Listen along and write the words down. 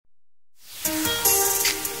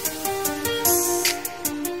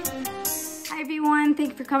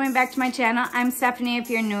thank you for coming back to my channel. I'm Stephanie if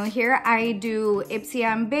you're new here. I do Ipsy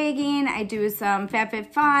unbagging, I do some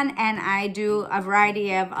FabFitFun, and I do a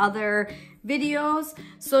variety of other videos.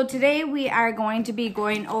 So today we are going to be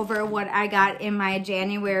going over what I got in my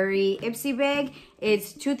January Ipsy bag.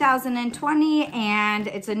 It's 2020 and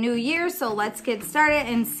it's a new year, so let's get started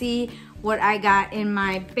and see what I got in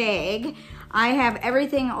my bag. I have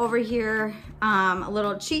everything over here, a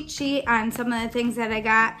little cheat sheet on some of the things that I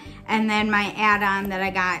got, and then my add-on that I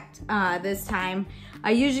got this time.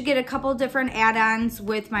 I usually get a couple different add-ons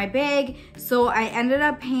with my bag, so I ended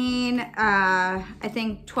up paying, I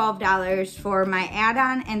think $12 for my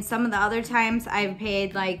add-on, and some of the other times I've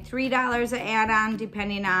paid like $3 an add-on,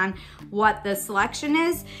 depending on what the selection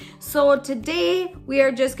is. So today we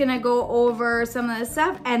are just gonna go over some of the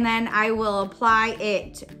stuff, and then I will apply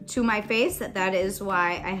it to my face. That is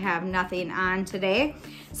why I have nothing on today.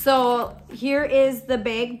 So here is the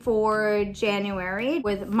bag for January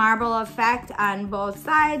with marble effect on both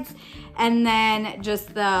sides, and then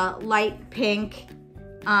just the light pink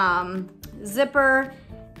zipper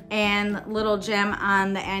and little gem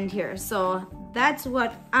on the end here. So that's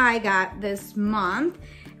what I got this month.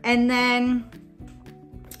 And then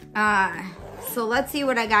so let's see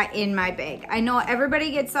what I got in my bag. I know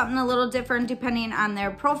everybody gets something a little different depending on their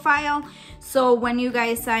profile. So when you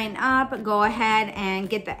guys sign up, go ahead and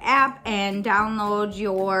get the app and download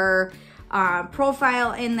your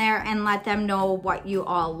profile in there and let them know what you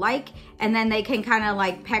all like. And then they can kind of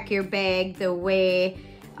like pack your bag the way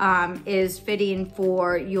is fitting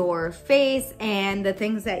for your face and the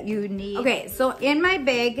things that you need. Okay, so in my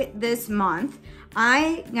bag this month,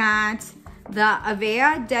 I got the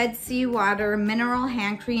Ahava Dead Sea Water Mineral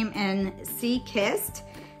Hand Cream and Sea Kissed.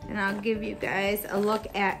 And I'll give you guys a look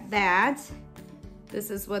at that. This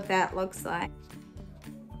is what that looks like.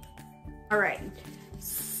 All right,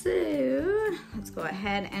 so let's go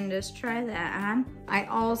ahead and just try that on. I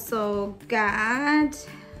also got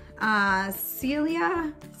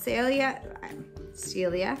Cela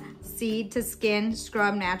Seed to Skin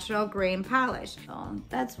Scrub Natural Grain Polish. So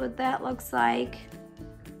that's what that looks like.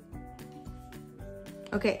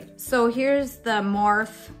 Okay, so here's the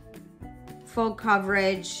Morphe Full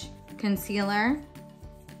Coverage Concealer.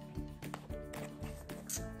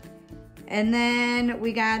 And then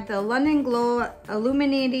we got the London Glow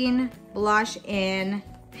Illuminating Blush in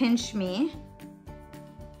Pinch Me.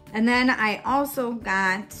 And then I also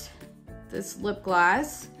got this lip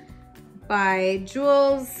gloss by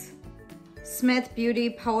Jules Smith Beauty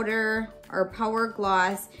Powder or Power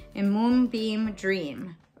Gloss in Moonbeam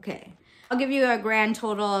Dream. Okay. I'll give you a grand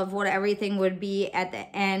total of what everything would be at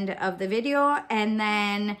the end of the video. And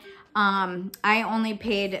then I only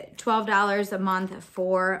paid $12 a month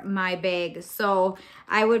for my bag. So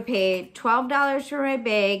I would pay $12 for my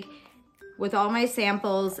bag with all my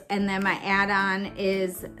samples. And then my add-on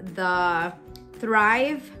is the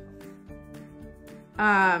Thrive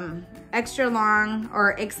Extra Long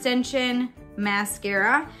or Extension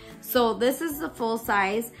Mascara. So this is the full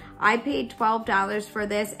size. I paid $12 for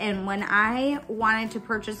this, and when I wanted to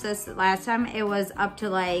purchase this last time, it was up to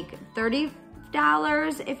like $30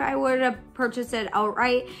 if I were to purchase it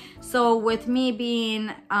outright. So with me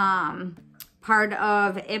being part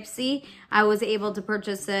of Ipsy, I was able to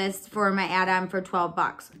purchase this for my add-on for 12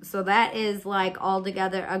 bucks. So that is like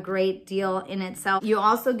altogether a great deal in itself. You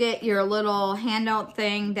also get your little handout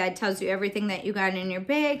thing that tells you everything that you got in your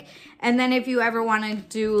bag. And then if you ever want to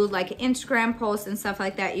do like Instagram posts and stuff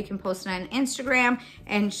like that, you can post it on Instagram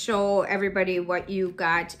and show everybody what you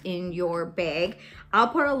got in your bag. I'll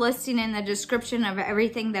put a listing in the description of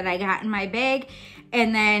everything that I got in my bag,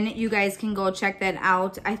 and then you guys can go check that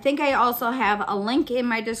out. I think I also have a link in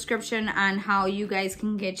my description on how you guys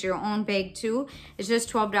can get your own bag too. It's just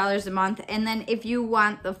 $12 a month. And then if you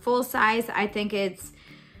want the full size, I think it's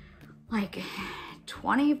like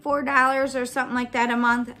 $24 or something like that a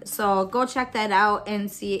month. So go check that out and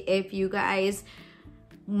see if you guys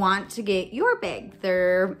want to get your bag.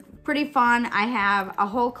 They're pretty fun. I have a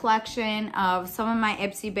whole collection of some of my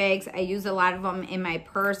Ipsy bags. I use a lot of them in my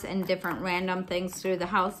purse and different random things through the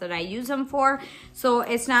house that I use them for. So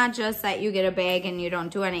it's not just that you get a bag and you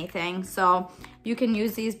don't do anything. So you can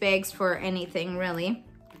use these bags for anything really.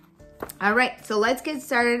 All right, so let's get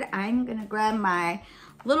started. I'm gonna grab my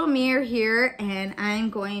little mirror here and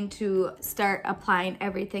I'm going to start applying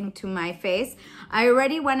everything to my face. I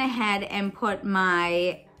already went ahead and put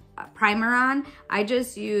my primer on. I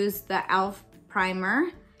just used the e.l.f.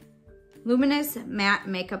 primer, Luminous Matte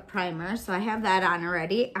Makeup Primer. So I have that on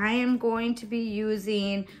already. I am going to be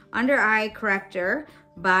using Under Eye Corrector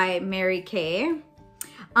by Mary Kay.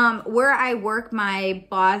 Where I work, my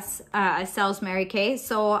boss sells Mary Kay,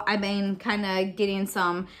 so I've been kind of getting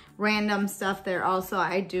some random stuff there. Also,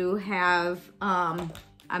 I do have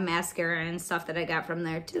a mascara and stuff that I got from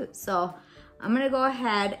there too. So I'm gonna go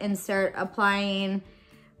ahead and start applying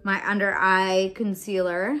my under eye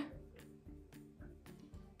concealer.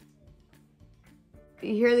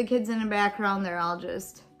 You hear the kids in the background, they're all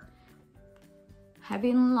just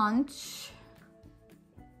having lunch.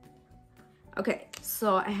 Okay,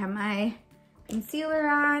 so I have my concealer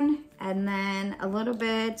on and then a little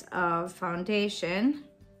bit of foundation.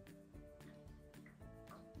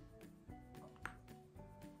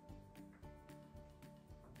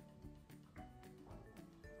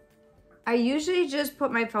 I usually just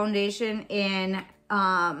put my foundation in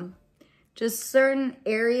just certain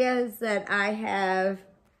areas that I have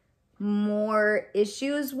more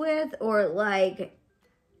issues with, or like,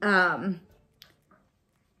 I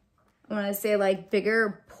want to say like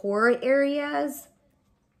bigger pore areas.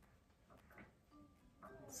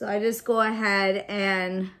 So I just go ahead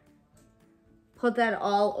and put that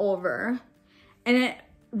all over. And it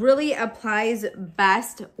really applies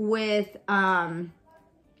best with,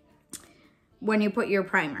 when you put your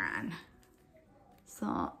primer on.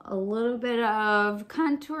 So a little bit of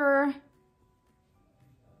contour.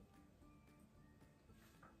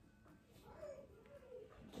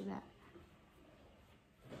 Do that.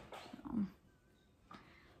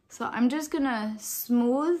 So I'm just gonna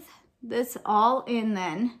smooth this all in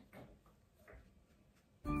then.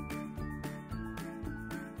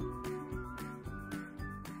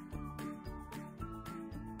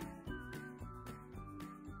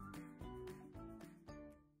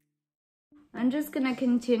 I'm just gonna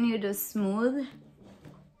continue to smooth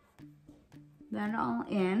that all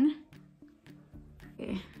in.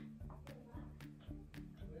 Okay.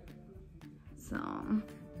 So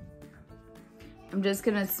I'm just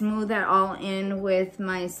gonna smooth that all in with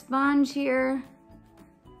my sponge here.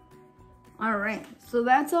 All right, so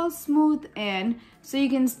that's all smooth in. So you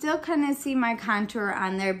can still kind of see my contour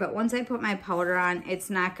on there, but once I put my powder on,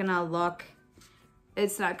 it's not gonna look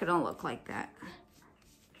like that.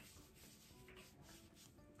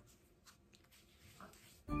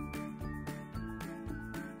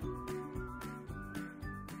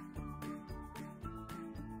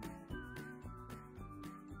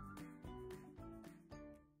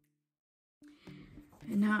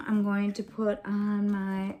 And now I'm going to put on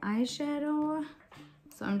my eyeshadow.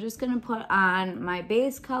 So I'm just gonna put on my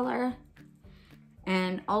base color.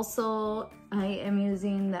 And also I am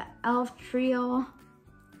using the e.l.f. Trio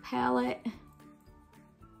palette.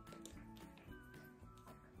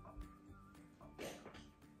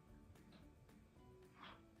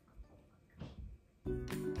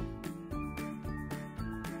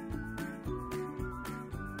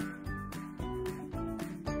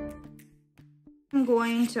 I'm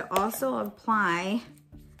going to also apply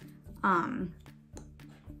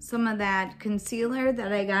some of that concealer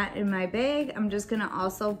that I got in my bag. I'm just gonna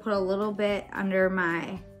also put a little bit under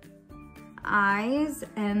my eyes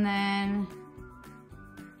and then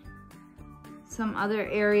some other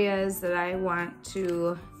areas that I want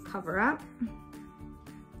to cover up.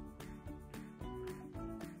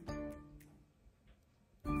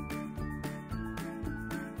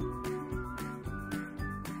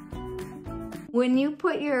 When you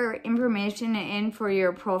put your information in for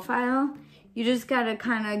your profile, you just gotta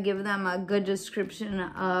kind of give them a good description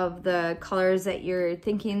of the colors that you're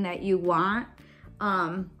thinking that you want.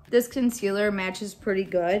 This concealer matches pretty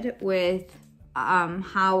good with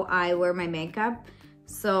how I wear my makeup.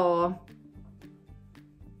 So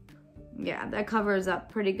yeah, that covers up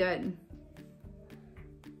pretty good.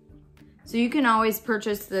 So you can always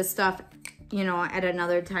purchase this stuff, you know, at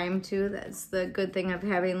another time too. That's the good thing of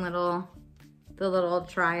having the little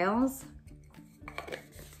trials.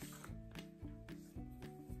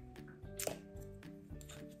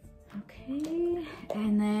 Okay,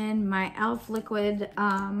 and then my e.l.f. liquid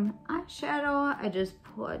eyeshadow, I just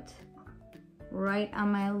put right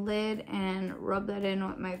on my lid and rub that in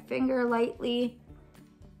with my finger lightly.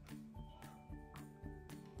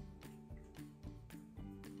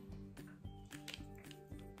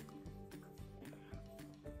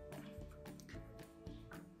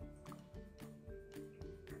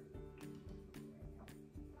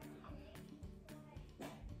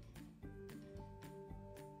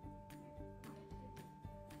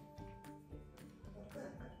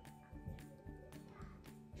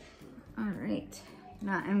 All right,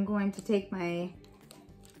 now I'm going to take my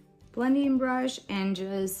blending brush and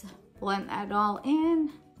just blend that all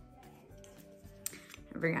in.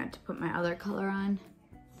 I forgot to put my other color on.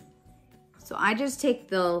 So I just take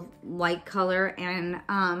the light color and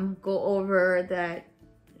go over that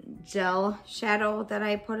gel shadow that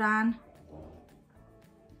I put on.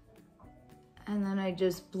 And then I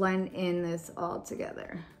just blend in this all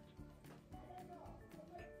together.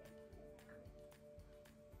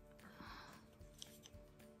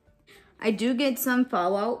 I do get some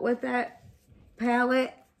fallout with that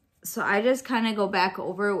palette, so I just kind of go back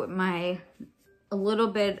over with a little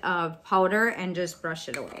bit of powder and just brush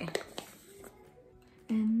it away.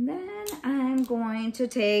 And then I'm going to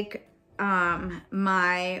take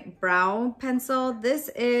my brow pencil. This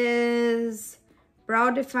is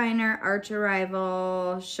Brow Definer Arch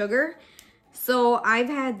Arrival Sugar. So I've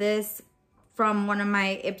had this from one of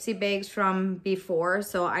my Ipsy bags from before,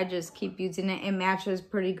 so I just keep using it. It matches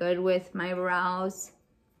pretty good with my brows.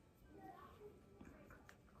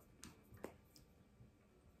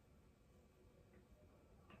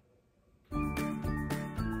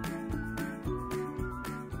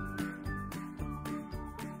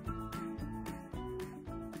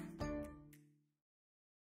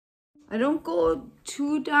 I don't go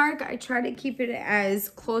too dark. I try to keep it as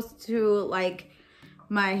close to like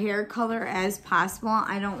my hair color as possible.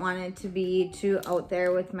 I don't want it to be too out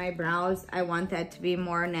there with my brows. I want that to be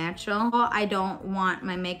more natural. I don't want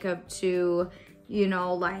my makeup to, you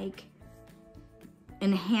know, like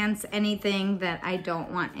enhance anything that I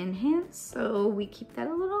don't want enhanced. So we keep that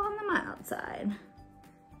a little on the mild side.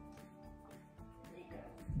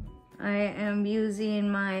 I am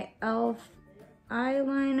using my e.l.f.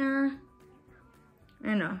 eyeliner.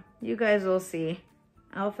 I know, you guys will see.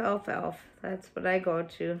 e.l.f., e.l.f., e.l.f. That's what I go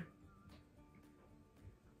to.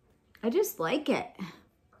 I just like it.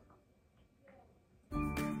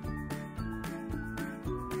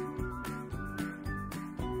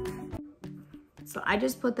 So I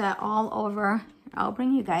just put that all over. I'll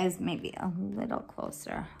bring you guys maybe a little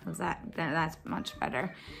closer. That's much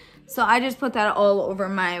better. So I just put that all over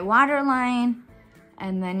my waterline,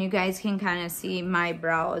 and then you guys can kind of see my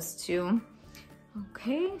brows too.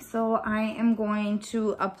 Okay, so I am going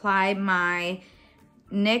to apply my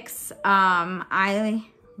NYX eyeliner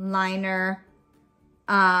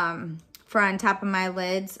for on top of my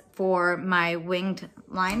lids for my winged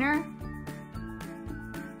liner.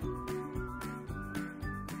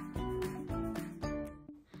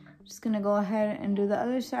 Just gonna go ahead and do the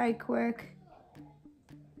other side quick.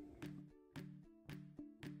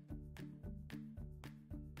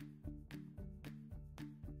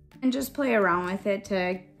 And just play around with it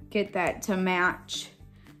to get that to match.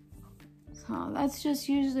 So that's just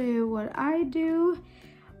usually what I do.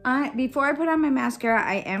 Before I put on my mascara,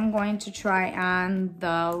 I am going to try on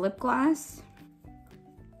the lip gloss.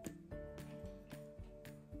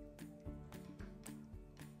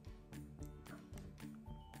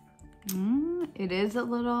 It is a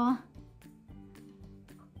little,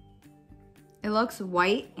 it looks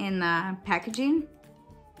white in the packaging,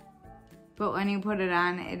 but when you put it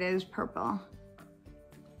on, it is purple.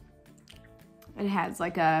 It has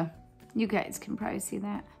like a, you guys can probably see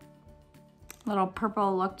that, little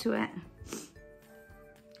purple look to it.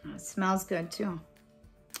 It smells good too.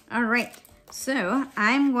 All right, so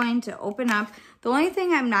I'm going to open up. The only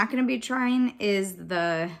thing I'm not gonna be trying is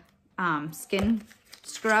the skin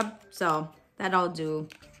scrub, so that I'll do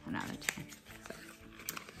another time. So,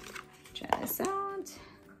 try this out.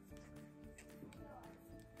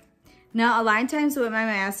 Now, a lot of times with my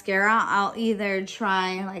mascara, I'll either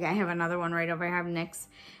try, like I have another one right over here, I have NYX,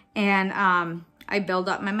 and I build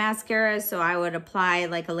up my mascara, so I would apply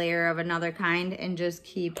like a layer of another kind and just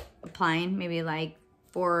keep applying, maybe like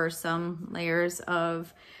 4 or some layers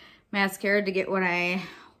of mascara to get what I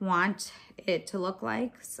want it to look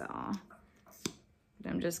like. So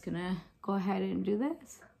I'm just gonna go ahead and do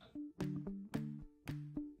this.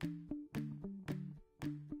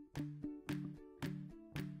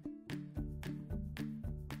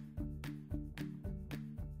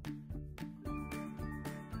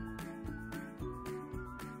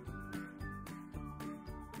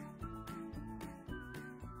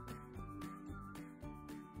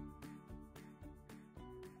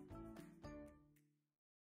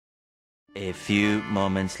 A few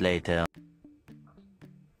moments later.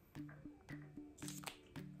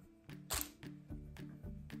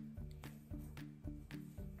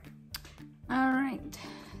 All right,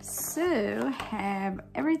 so have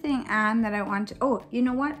everything on that I want to, oh, you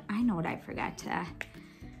know what? I know what I forgot to,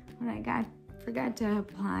 forgot to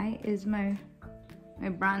apply is my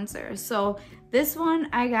bronzer. So this one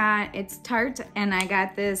I got, it's Tarte, and I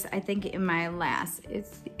got this, I think in my last,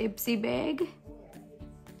 it's the Ipsy bag.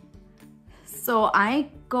 So I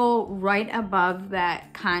go right above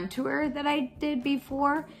that contour that I did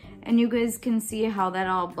before, And you guys can see how that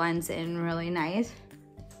all blends in really nice.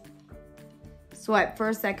 So at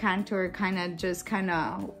first that contour kind of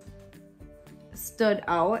stood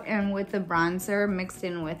out, and with the bronzer mixed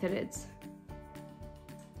in with it, it's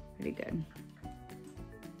pretty good.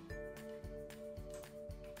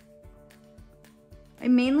 I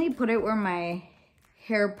mainly put it where my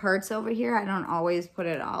hair parts over here. I don't always put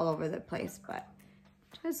it all over the place, but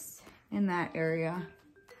just in that area.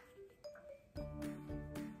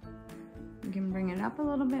 You can bring it up a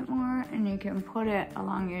little bit more, and you can put it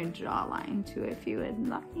along your jawline too if you would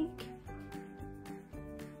like.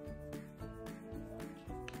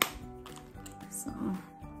 So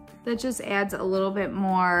that just adds a little bit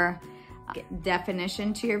more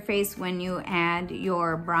definition to your face when you add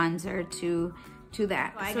your bronzer to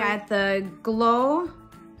that. So I got the Glow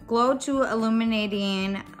to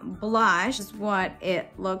Illuminating Blush is what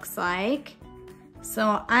it looks like.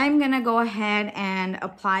 So I'm gonna go ahead and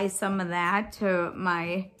apply some of that to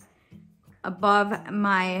above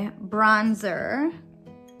my bronzer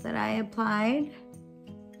that I applied.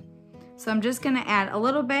 So I'm just gonna add a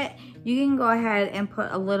little bit. You can go ahead and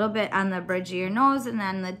put a little bit on the bridge of your nose and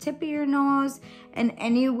on the tip of your nose and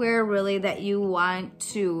anywhere really that you want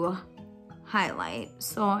to highlight.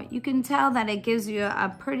 So you can tell that it gives you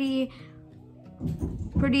a pretty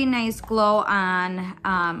nice glow on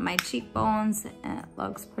my cheekbones. It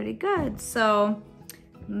looks pretty good. So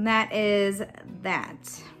that is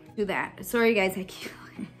that. Do that. Sorry guys,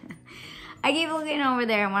 I keep looking over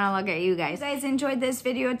there. I want to look at you guys. If you guys enjoyed this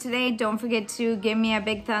video today, don't forget to give me a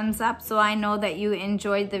big thumbs up so I know that you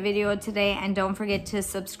enjoyed the video today, and don't forget to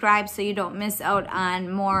subscribe so you don't miss out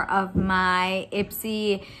on more of my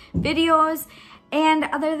Ipsy videos. And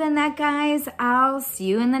other than that, guys, I'll see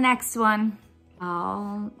you in the next one.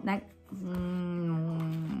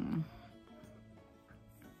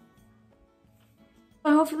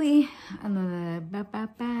 Hopefully,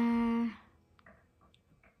 bye.